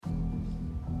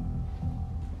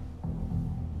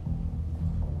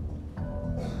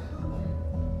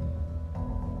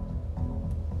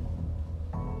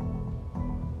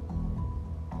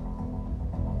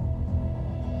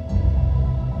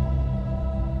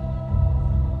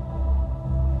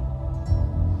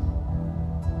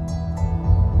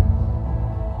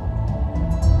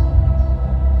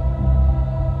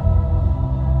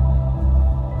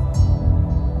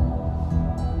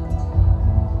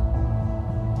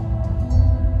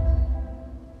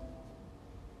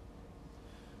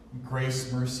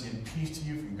Grace, mercy, and peace to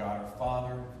you from God our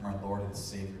Father, from our Lord and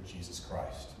Savior, Jesus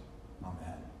Christ.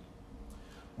 Amen.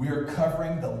 We are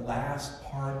covering the last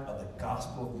part of the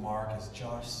Gospel of Mark. As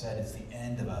Josh said, it's the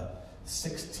end of a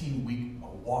 16-week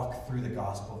walk through the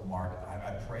Gospel of Mark.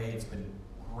 I pray it's been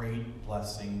great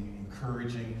blessing,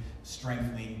 encouraging,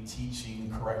 strengthening,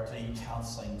 teaching, correcting,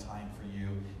 counseling time for you.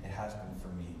 It has been for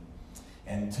me.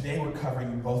 And today we're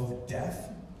covering both the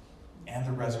death and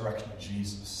the resurrection of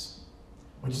Jesus,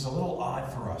 which is a little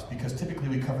odd for us because typically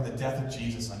we cover the death of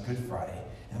Jesus on Good Friday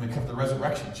and then we cover the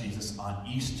resurrection of Jesus on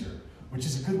Easter, which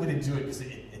is a good way to do it because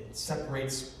it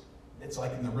separates, it's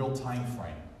like in the real time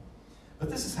frame.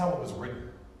 But this is how it was written.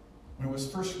 When it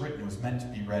was first written, it was meant to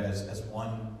be read as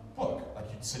one book,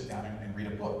 like you'd sit down and read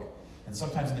a book. And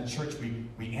sometimes in the church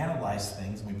we analyze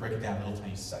things and we break it down in little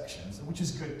tiny sections, which is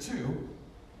good too,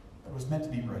 but it was meant to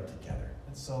be read together.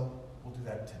 And so we'll do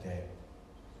that today.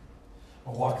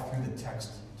 We'll walk through the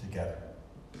text together.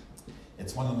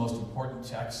 It's one of the most important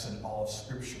texts in all of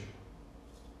Scripture.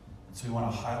 And so we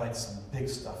want to highlight some big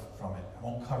stuff from it. I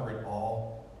won't cover it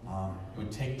all. It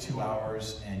would take 2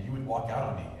 hours, and you would walk out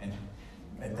on me, and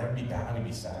that would be bad. I would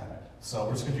be sad. So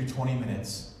we're just going to do 20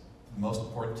 minutes, the most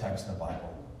important text in the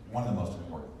Bible, one of the most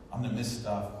important. I'm going to miss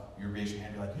stuff. You raise your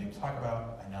hand, you're like, you didn't talk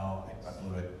about, I know, I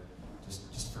blew it.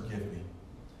 Just forgive me.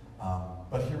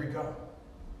 But here we go.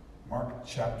 Mark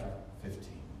chapter 15.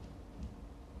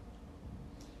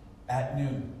 At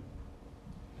noon,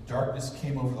 the darkness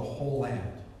came over the whole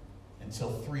land until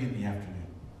 3 in the afternoon.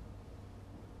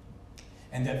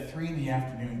 And at 3 in the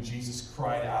afternoon, Jesus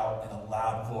cried out in a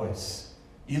loud voice,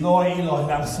 Eloi, Eloi,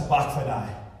 lama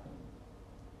sabachthani,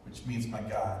 which means, my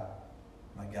God,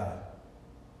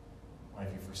 why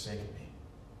have you forsaken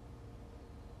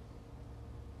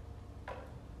me?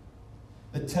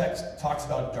 The text talks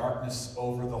about darkness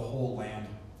over the whole land.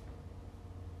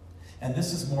 And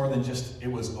this is more than just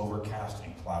it was overcast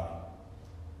and cloudy.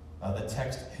 The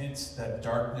text hints that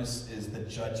darkness is the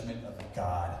judgment of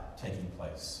God taking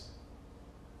place.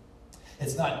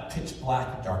 It's not pitch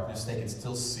black darkness, they can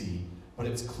still see, but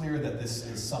it's clear that this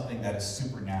is something that is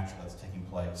supernatural that's taking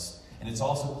place. And it's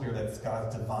also clear that it's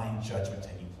God's divine judgment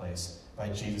taking place by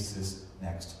Jesus'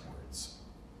 next words.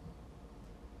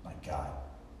 My God,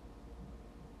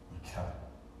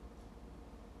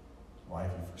 why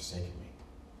have you forsaken me?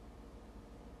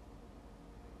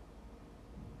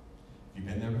 Have you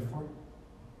been there before?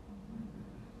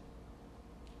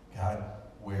 God,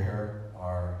 where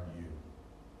are you?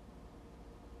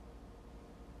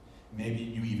 Maybe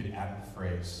you even added the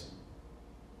phrase,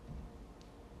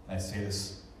 and I say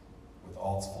this with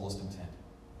all its fullest intent.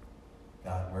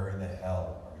 God, where in the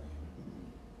hell are you?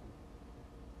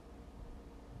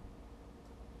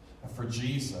 And for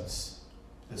Jesus,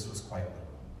 this was quite literal.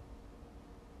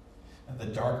 And the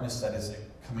darkness that is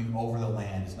coming over the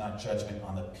land is not judgment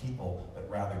on the people, but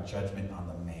rather judgment on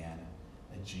the man,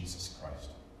 Jesus Christ.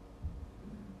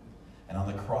 And on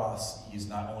the cross, he's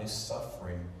not only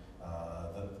suffering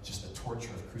just the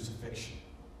torture of crucifixion,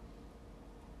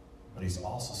 but he's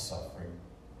also suffering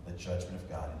the judgment of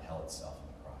God in hell itself on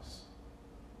the cross.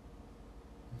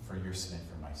 For your sin and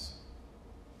for my sin.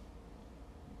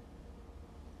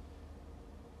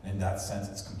 And in that sense,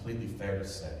 it's completely fair to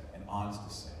say, and honest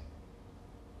to say,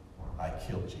 I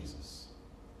killed Jesus.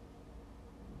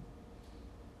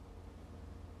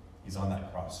 He's on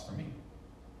that cross for me.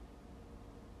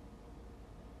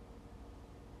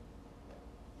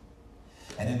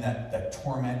 And in that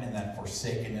torment and that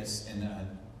forsakenness and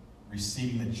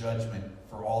receiving the judgment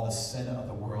for all the sin of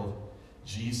the world,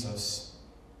 Jesus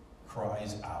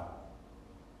cries out,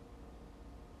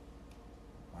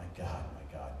 my God,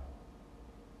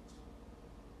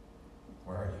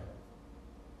 where are you?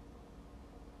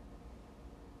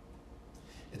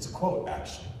 It's a quote,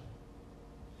 actually.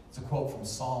 It's a quote from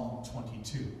Psalm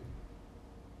 22.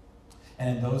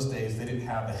 And in those days, they didn't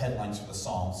have the headlines for the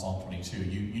psalm, Psalm 22.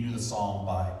 You knew the psalm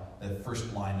by the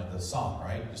first line of the song,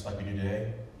 right? Just like we do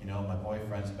today. You know, my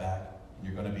boyfriend's back, and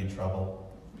you're going to be in trouble.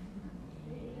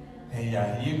 Hey,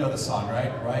 yeah, you know the song,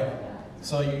 right?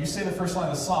 So you say the first line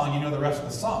of the song, you know the rest of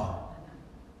the song.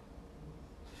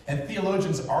 And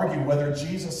theologians argue whether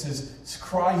Jesus'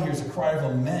 cry here is a cry of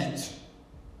lament.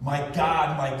 My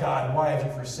God, why have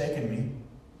you forsaken me?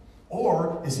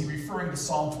 Or is he referring to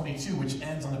Psalm 22, which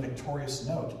ends on a victorious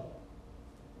note?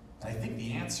 And I think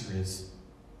the answer is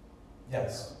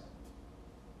yes.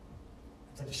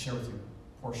 I'd like to share with you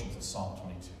portions of Psalm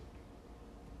 22. It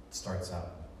starts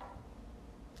out,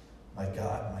 my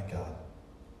God,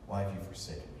 why have you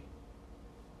forsaken me?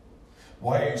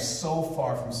 Why are you so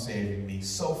far from saving me,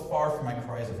 so far from my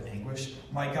cries of anguish?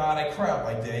 My God, I cry out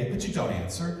by day, but you don't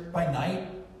answer. By night,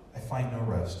 I find no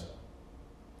rest.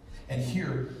 And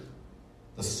here,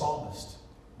 the psalmist,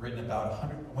 written about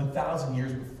 1,000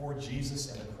 years before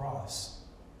Jesus and the cross,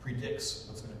 predicts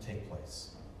what's going to take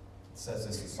place. It says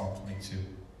this in Psalm 22.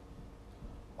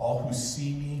 All who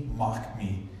see me mock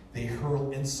me. They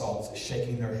hurl insults,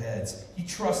 shaking their heads. He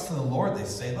trusts in the Lord, they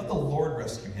say. Let the Lord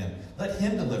rescue him. Let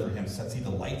him deliver him, since he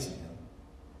delights in him.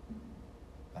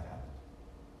 That happened.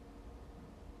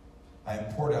 I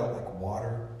am poured out like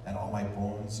water, and all my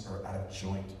bones are out of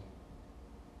joint.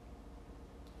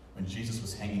 When Jesus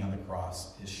was hanging on the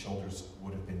cross, his shoulders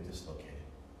would have been dislocated.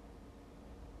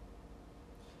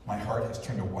 My heart has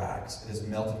turned to wax. It has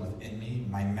melted within me.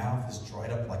 My mouth is dried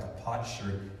up like a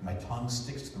potsherd, and my tongue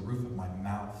sticks to the roof of my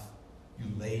mouth. You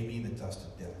lay me in the dust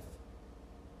of death.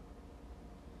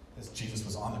 As Jesus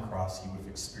was on the cross, he would have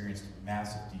experienced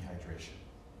massive dehydration.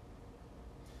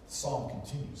 The psalm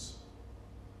continues.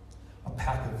 A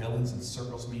pack of villains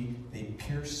encircles me. They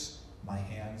pierce my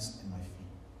hands and my feet.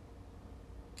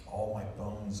 All my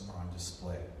bones are on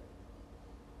display.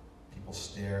 People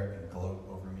stare and gloat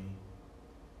over me.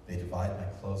 They divide my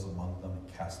clothes among them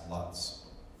and cast lots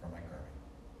for my garment.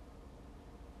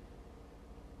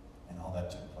 And all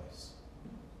that took place.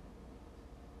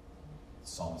 The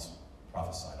psalmist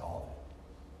prophesied all of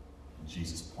it. And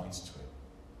Jesus points to it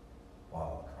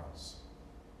while on the cross.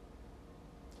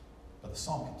 But the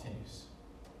psalm continues.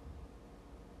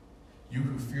 You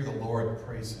who fear the Lord,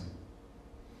 praise him.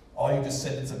 All you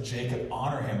descendants of Jacob,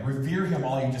 honor him. Revere him,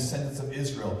 all you descendants of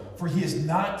Israel. For he has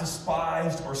not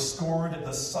despised or scorned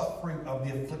the suffering of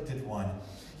the afflicted one.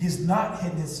 He has not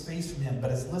hidden his face from him, but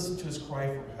has listened to his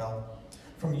cry for help.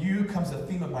 From you comes the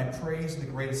theme of my praise in the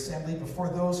great assembly. Before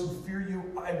those who fear you,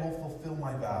 I will fulfill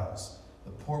my vows.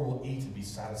 The poor will eat and be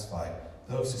satisfied.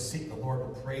 Those who seek the Lord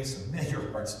will praise him. May your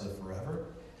hearts live forever.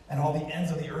 And all the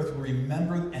ends of the earth will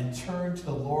remember and turn to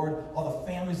the Lord. All the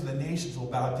families of the nations will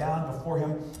bow down before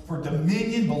him. For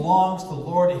dominion belongs to the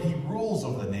Lord, and he rules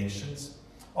over the nations.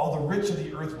 All the rich of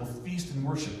the earth will feast and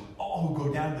worship. All who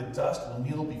go down to the dust will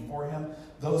kneel before him.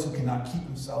 Those who cannot keep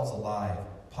themselves alive,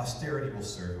 posterity will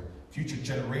serve him. Future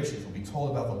generations will be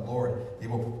told about the Lord. They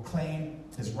will proclaim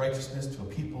his righteousness to a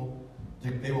people.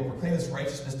 They will proclaim his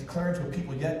righteousness, declaring to a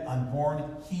people yet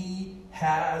unborn, he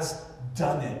has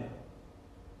done it.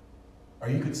 Or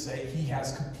you could say, he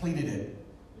has completed it.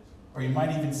 Or you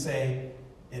might even say,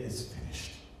 it is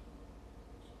finished.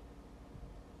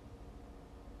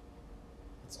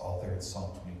 It's all there in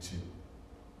Psalm 22.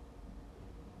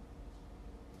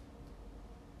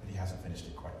 But he hasn't finished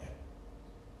it quite yet.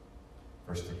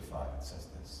 Verse 35, it says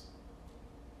this.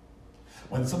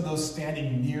 When some of those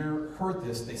standing near heard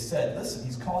this, they said, listen,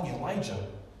 he's calling Elijah.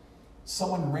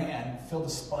 Someone ran, filled a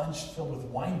sponge filled with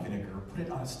wine vinegar, put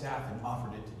it on a staff, and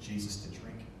offered it to Jesus to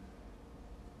drink.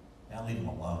 Now leave him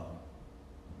alone.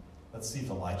 Let's see if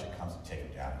Elijah comes and take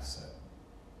him down, he said.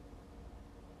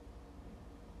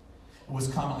 It was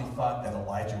commonly thought that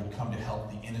Elijah would come to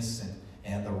help the innocent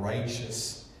and the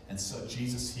righteous, and so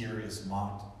Jesus here is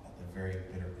mocked at the very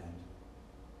bitter end.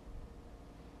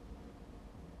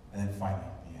 And then finally,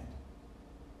 at the end,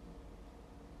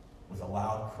 with a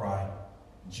loud cry,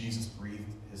 Jesus breathed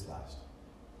his last.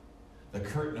 The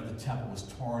curtain of the temple was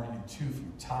torn in two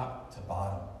from top to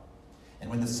bottom. And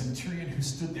when the centurion who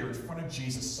stood there in front of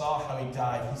Jesus saw how he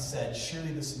died, he said,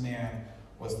 surely this man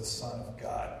was the Son of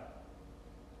God.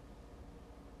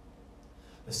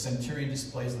 The centurion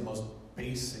displays the most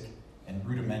basic and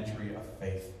rudimentary of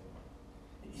faith.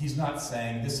 He's not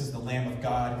saying, this is the Lamb of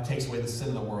God who takes away the sin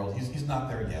of the world. He's not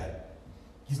there yet.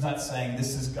 He's not saying,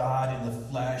 this is God in the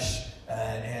flesh,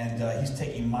 and he's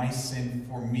taking my sin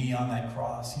for me on that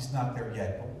cross. He's not there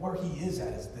yet. But where he is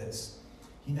at is this.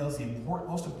 He knows the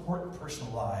most important person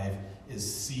alive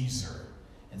is Caesar.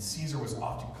 And Caesar was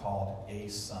often called a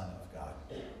son of God.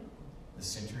 The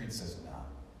centurion says, no.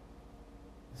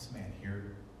 This man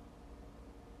here,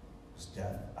 whose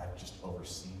death I've just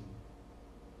overseen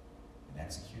and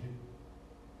executed,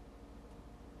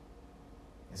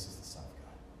 this is the Son of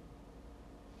God.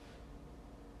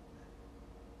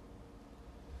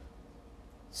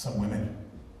 Some women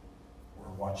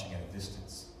were watching at a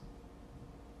distance.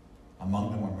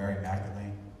 Among them were Mary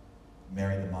Magdalene,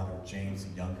 Mary the mother of James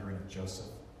the younger and of Joseph,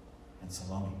 and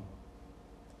Salome.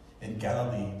 In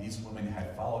Galilee, these women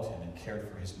had followed him and cared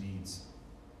for his needs.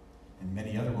 And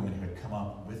many other women who had come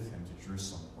up with him to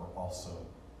Jerusalem were also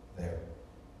there.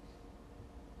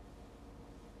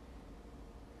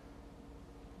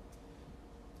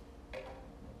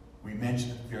 We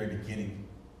mentioned at the very beginning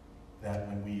that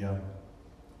when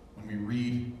we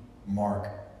read Mark,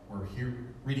 we're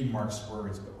reading Mark's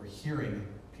words, but we're hearing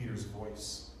Peter's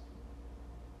voice.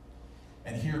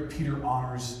 And here Peter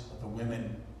honors the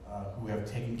women who have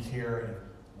taken care and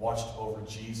watched over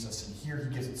Jesus. And here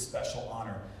he gives it special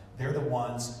honor. They're the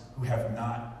ones who have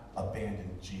not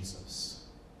abandoned Jesus.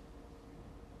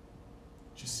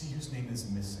 Do you see whose name is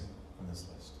missing from this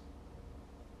list?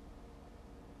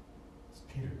 It's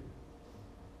Peter.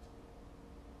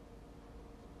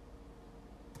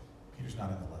 Peter's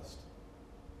not in the list.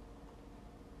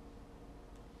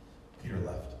 Peter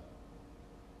left.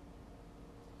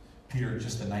 Peter,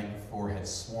 just the night before, had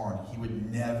sworn he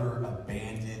would never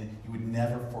abandon, he would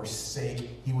never forsake,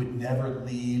 he would never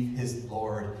leave his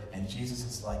Lord. And Jesus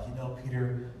is like, you know,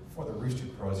 Peter, before the rooster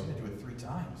crows, you're going to do it 3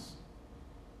 times.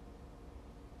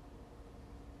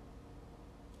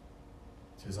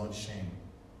 To his own shame,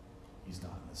 he's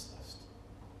not in this list.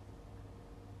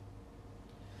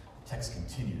 The text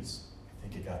continues. I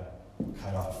think it got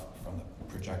cut off from the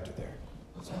projector there.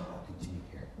 So I'll continue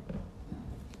here.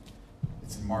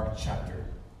 It's in Mark chapter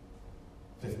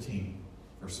 15,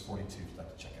 verse 42, if you'd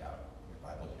like to check it out in your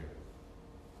Bible here.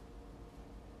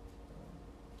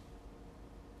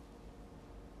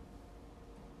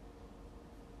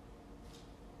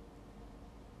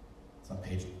 It's on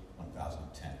page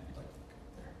 1010, if you'd like to look at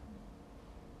it there.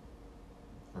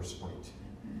 Verse 42.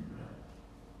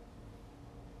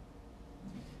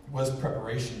 It was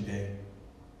preparation day.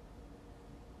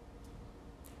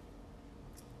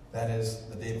 That is,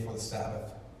 the day before the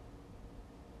Sabbath.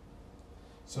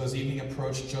 So as evening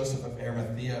approached, Joseph of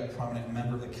Arimathea, a prominent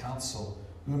member of the council,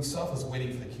 who himself was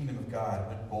waiting for the kingdom of God,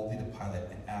 went boldly to Pilate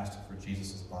and asked for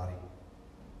Jesus' body.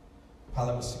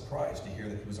 Pilate was surprised to hear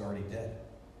that he was already dead.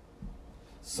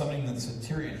 Summoning the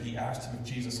centurion, he asked him if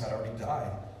Jesus had already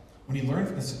died. When he learned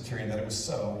from the centurion that it was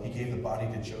so, he gave the body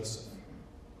to Joseph.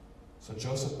 So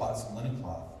Joseph bought some linen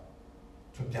cloth,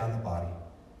 took down the body,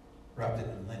 wrapped it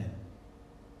in linen,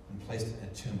 and placed it in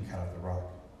a tomb cut out of the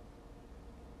rock.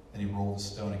 Then he rolled a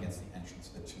stone against the entrance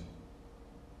of the tomb.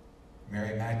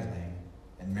 Mary Magdalene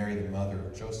and Mary, the mother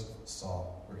of Joseph, saw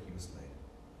where he was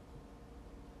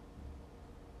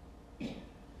laid.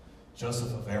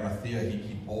 Joseph of Arimathea,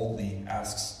 he boldly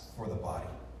asks for the body.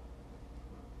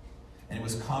 And it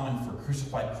was common for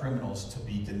crucified criminals to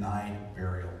be denied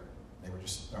burial. They were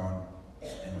just thrown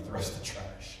in with the rest of the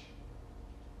trash.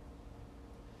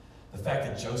 The fact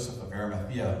that Joseph of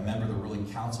Arimathea, a member of the ruling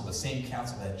council, the same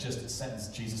council that had just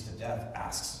sentenced Jesus to death,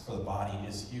 asks for the body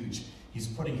is huge. He's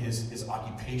putting his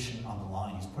occupation on the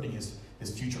line. He's putting his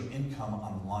future income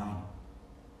on the line.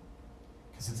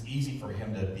 Because it's easy for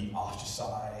him to be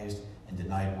ostracized and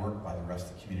denied work by the rest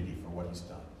of the community for what he's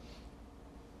done.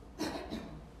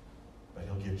 But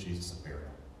he'll give Jesus a burial.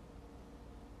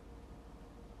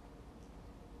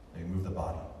 They move the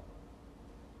body,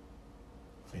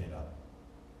 clean it up,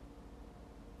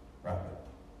 wrap it,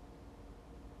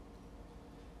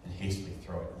 and hastily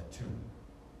throw it in the tomb.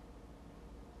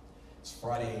 It's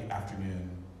Friday afternoon.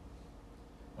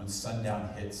 When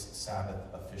sundown hits, Sabbath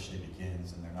officially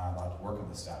begins, and they're not allowed to work on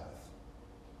the Sabbath.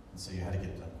 And so you had to get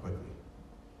it done quickly.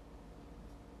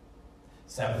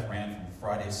 Sabbath ran from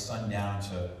Friday sundown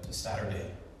to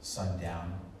Saturday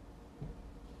sundown.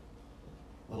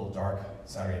 A little dark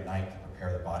Saturday night to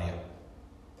prepare the body up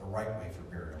the right way for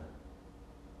burial.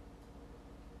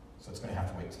 So it's going to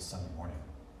have to wait till Sunday morning.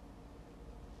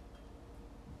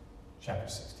 Chapter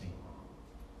 16.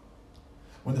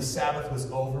 When the Sabbath was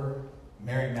over,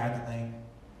 Mary Magdalene,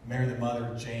 Mary the mother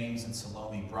of James, and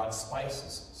Salome brought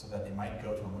spices so that they might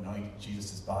go to anoint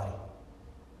Jesus' body.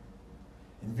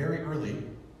 And very early,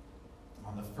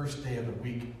 on the first day of the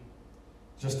week,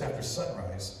 just after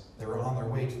sunrise, they were on their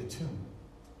way to the tomb.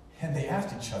 And they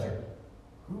asked each other,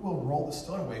 who will roll the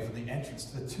stone away from the entrance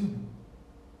to the tomb?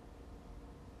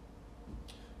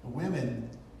 The women,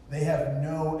 they have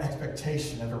no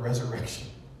expectation of a resurrection.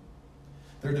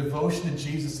 Their devotion to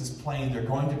Jesus is plain. They're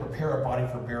going to prepare a body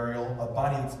for burial, a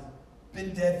body that's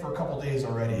been dead for a couple days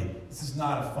already. This is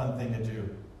not a fun thing to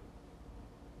do.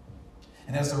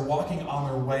 And as they're walking on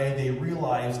their way, they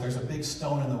realize there's a big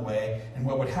stone in the way, and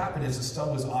what would happen is the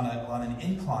stone was on an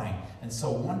incline, and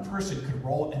so one person could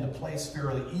roll it into place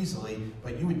fairly easily,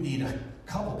 but you would need a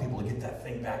couple people to get that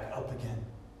thing back up again.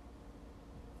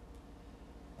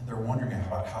 And they're wondering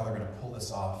about how they're going to pull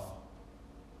this off.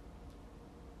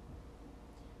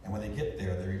 And when they get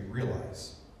there, they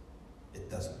realize it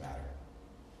doesn't matter.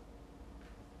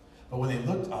 But when they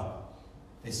looked up,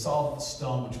 they saw that the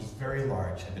stone, which was very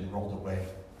large, had been rolled away.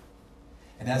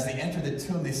 And as they entered the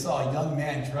tomb, they saw a young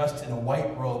man dressed in a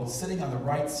white robe sitting on the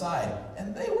right side,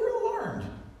 and they were alarmed.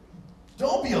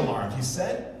 Don't be alarmed, he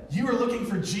said. You are looking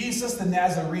for Jesus the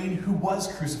Nazarene who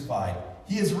was crucified.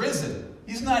 He is risen.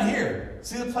 He's not here.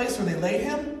 See the place where they laid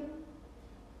him?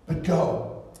 But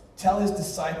go, tell his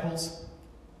disciples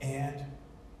and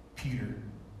Peter,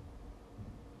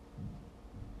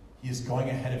 he is going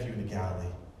ahead of you into Galilee.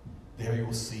 There you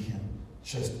will see him,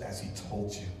 just as he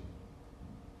told you.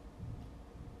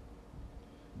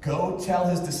 Go tell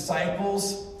his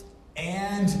disciples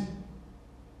and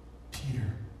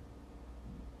Peter.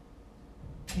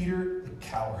 Peter the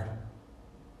coward.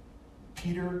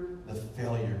 Peter the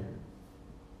failure.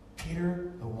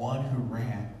 Peter the one who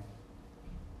ran.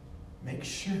 Make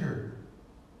sure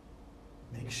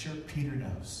Peter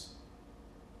knows.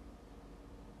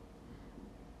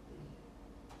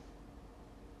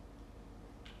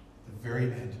 At the very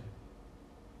end,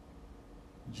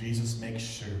 Jesus makes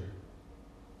sure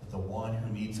that the one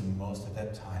who needs him most at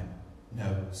that time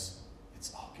knows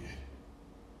it's all good.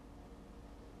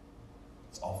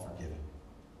 It's all forgiven.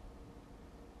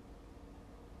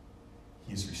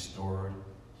 He is restored.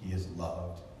 He is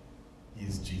loved. He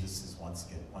is Jesus' once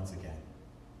again.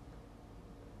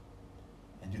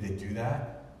 And do they do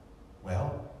that?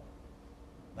 Well,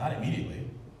 not immediately.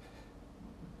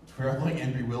 Trembling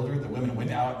and bewildered, the women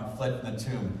went out and fled from the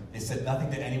tomb. They said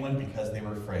nothing to anyone because they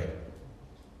were afraid.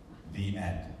 The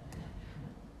end.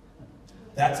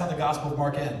 That's how the Gospel of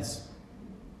Mark ends.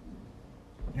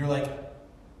 And you're like,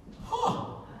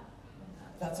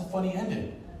 that's a funny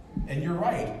ending. And you're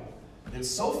right. It's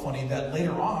so funny that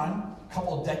later on, a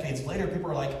couple of decades later,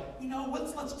 people are like,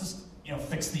 let's just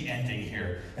fix the ending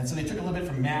here. And so they took a little bit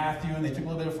from Matthew, and they took a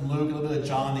little bit from Luke, a little bit of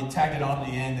John, they tagged it on at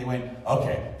the end, they went,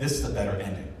 okay, this is a better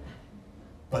ending.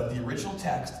 But the original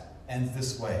text ends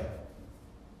this way.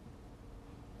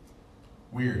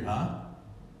 Weird, huh?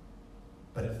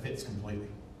 But it fits completely.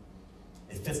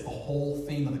 It fits the whole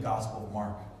theme of the Gospel of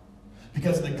Mark.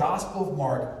 Because in the Gospel of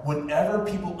Mark, whenever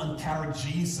people encounter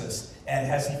Jesus, and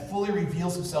as he fully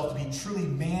reveals himself to be truly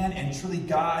man and truly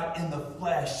God in the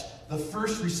flesh, the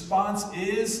first response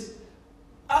is,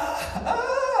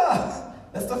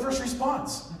 That's the first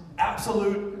response.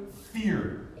 Absolute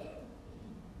fear.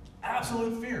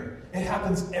 Absolute fear. It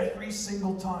happens every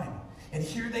single time. And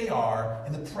here they are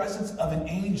in the presence of an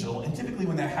angel, and typically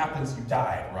when that happens, you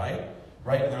die, right?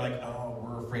 Right? And they're like, oh,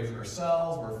 we're afraid for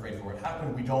ourselves, we're afraid for what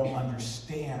happened, we don't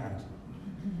understand.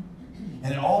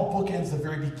 And it all bookends the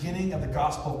very beginning of the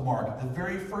Gospel of Mark. The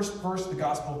very first verse of the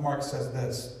Gospel of Mark says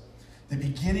this: the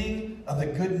beginning of the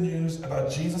good news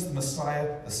about Jesus the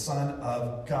Messiah, the Son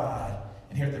of God.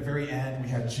 And here at the very end, we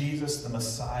have Jesus the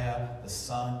Messiah, the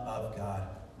Son of God,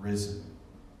 risen.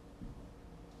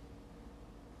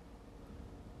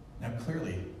 Now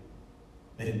clearly,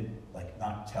 they didn't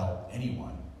not tell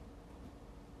anyone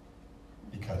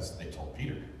because they told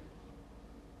Peter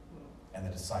and the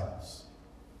disciples.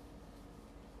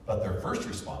 But their first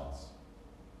response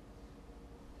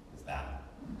is that.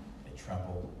 They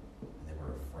trembled and they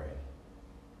were afraid.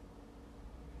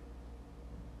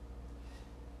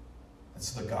 And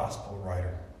so the gospel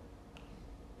writer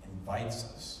invites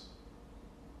us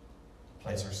to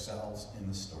place ourselves in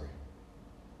the story.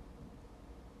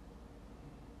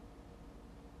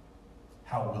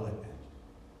 How will it end?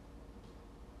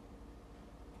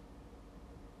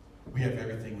 We have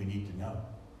everything we need to know.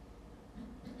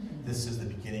 This is the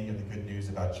beginning of the good news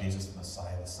about Jesus the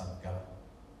Messiah, the Son of God.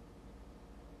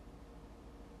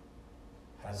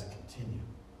 How does it continue?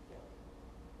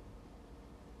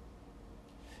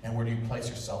 And where do you place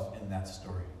yourself in that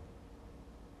story?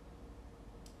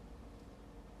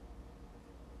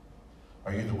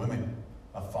 Are you the women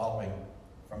of following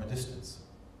from a distance?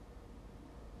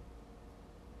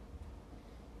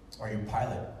 Are you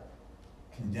Pilate,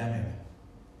 condemning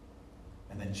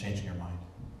and then changing your mind?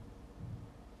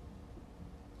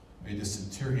 Are you the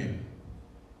centurion,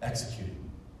 executing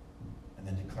and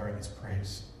then declaring his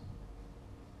praise?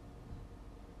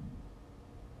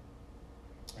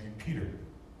 Are you Peter,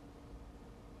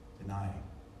 denying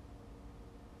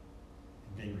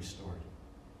and being restored?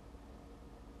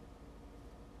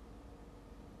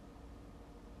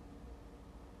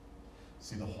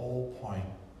 See, the whole point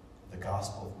of the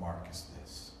Gospel of Mark is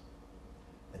this: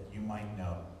 that you might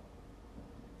know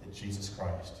that Jesus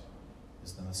Christ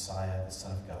is the Messiah, the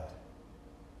Son of God,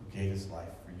 who gave his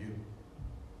life for you.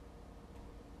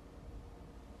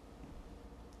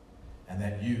 And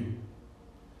that you,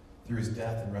 through his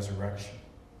death and resurrection,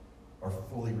 are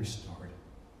fully restored,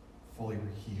 fully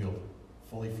healed,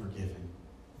 fully forgiven,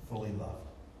 fully loved.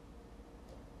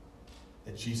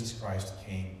 That Jesus Christ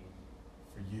came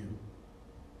for you.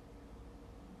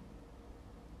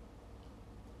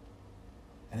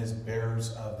 And as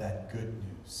bearers of that good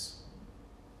news,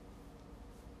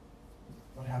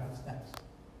 what happens next?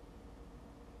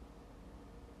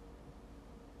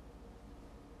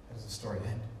 How does the story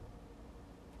end?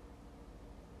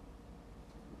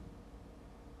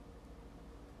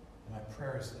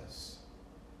 prayer is this: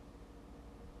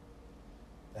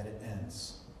 that it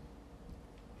ends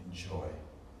in joy,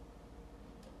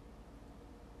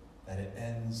 that it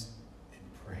ends in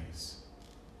praise,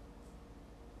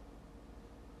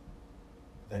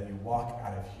 that you walk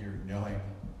out of here knowing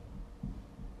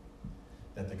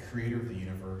that the creator of the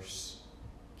universe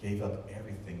gave up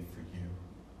everything for you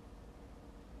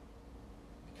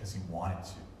because he wanted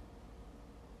to,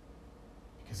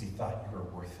 because he thought you were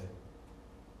worth it.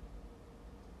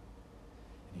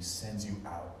 And he sends you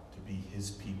out to be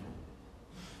his people.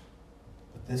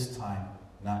 But this time,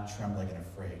 not trembling and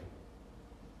afraid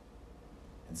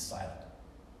and silent,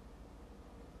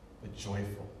 but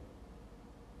joyful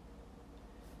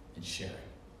and sharing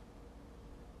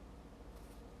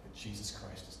what Jesus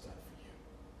Christ has done for you.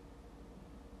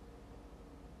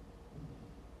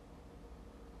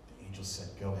 The angel said,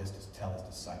 go tell his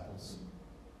disciples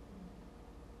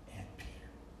and Peter.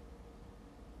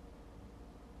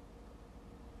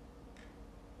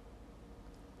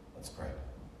 Let's pray.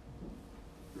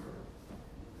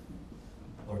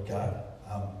 Lord God,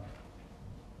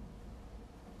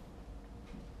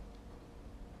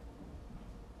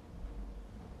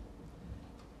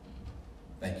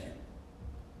 thank you.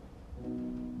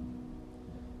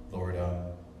 Lord,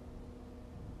 a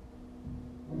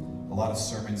lot of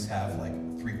sermons have like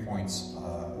 3 points to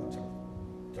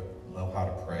know how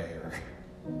to pray, or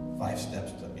 5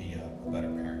 steps to be a better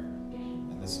parent.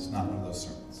 And this is not one of those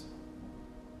sermons.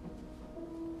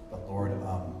 But Lord,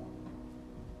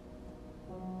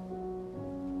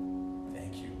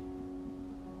 thank you.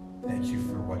 Thank you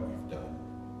for what you've done.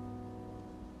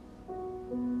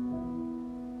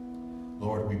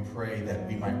 Lord, we pray that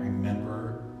we might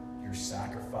remember your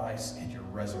sacrifice and your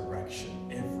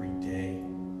resurrection every day.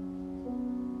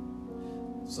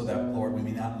 So that, Lord, we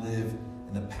may not live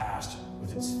in the past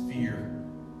with its fear.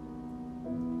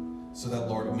 So that,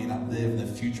 Lord, we may not live in the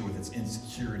future with its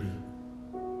insecurity.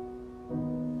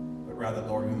 But rather,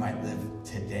 Lord, we might live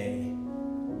today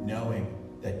knowing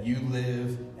that you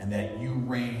live and that you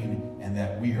reign and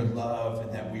that we are loved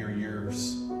and that we are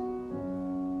yours.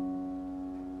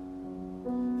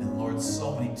 And Lord,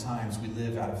 so many times we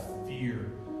live out of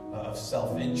fear, of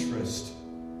self-interest,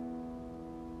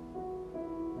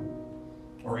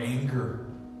 or anger,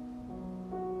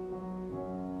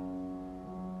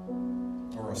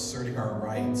 or asserting our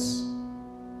rights.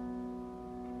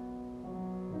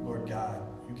 Lord God,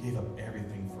 you gave up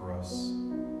everything for us.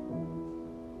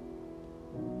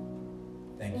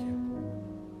 Thank you.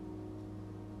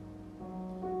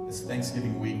 This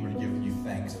Thanksgiving week, we're going to give you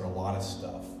thanks for a lot of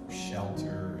stuff, for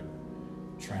shelter,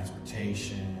 and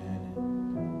transportation, and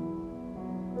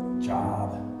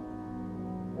job.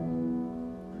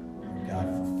 God,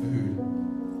 for food,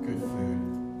 good food.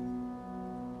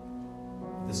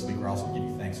 This week we're also going to give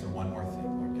you thanks for one more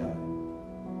thing.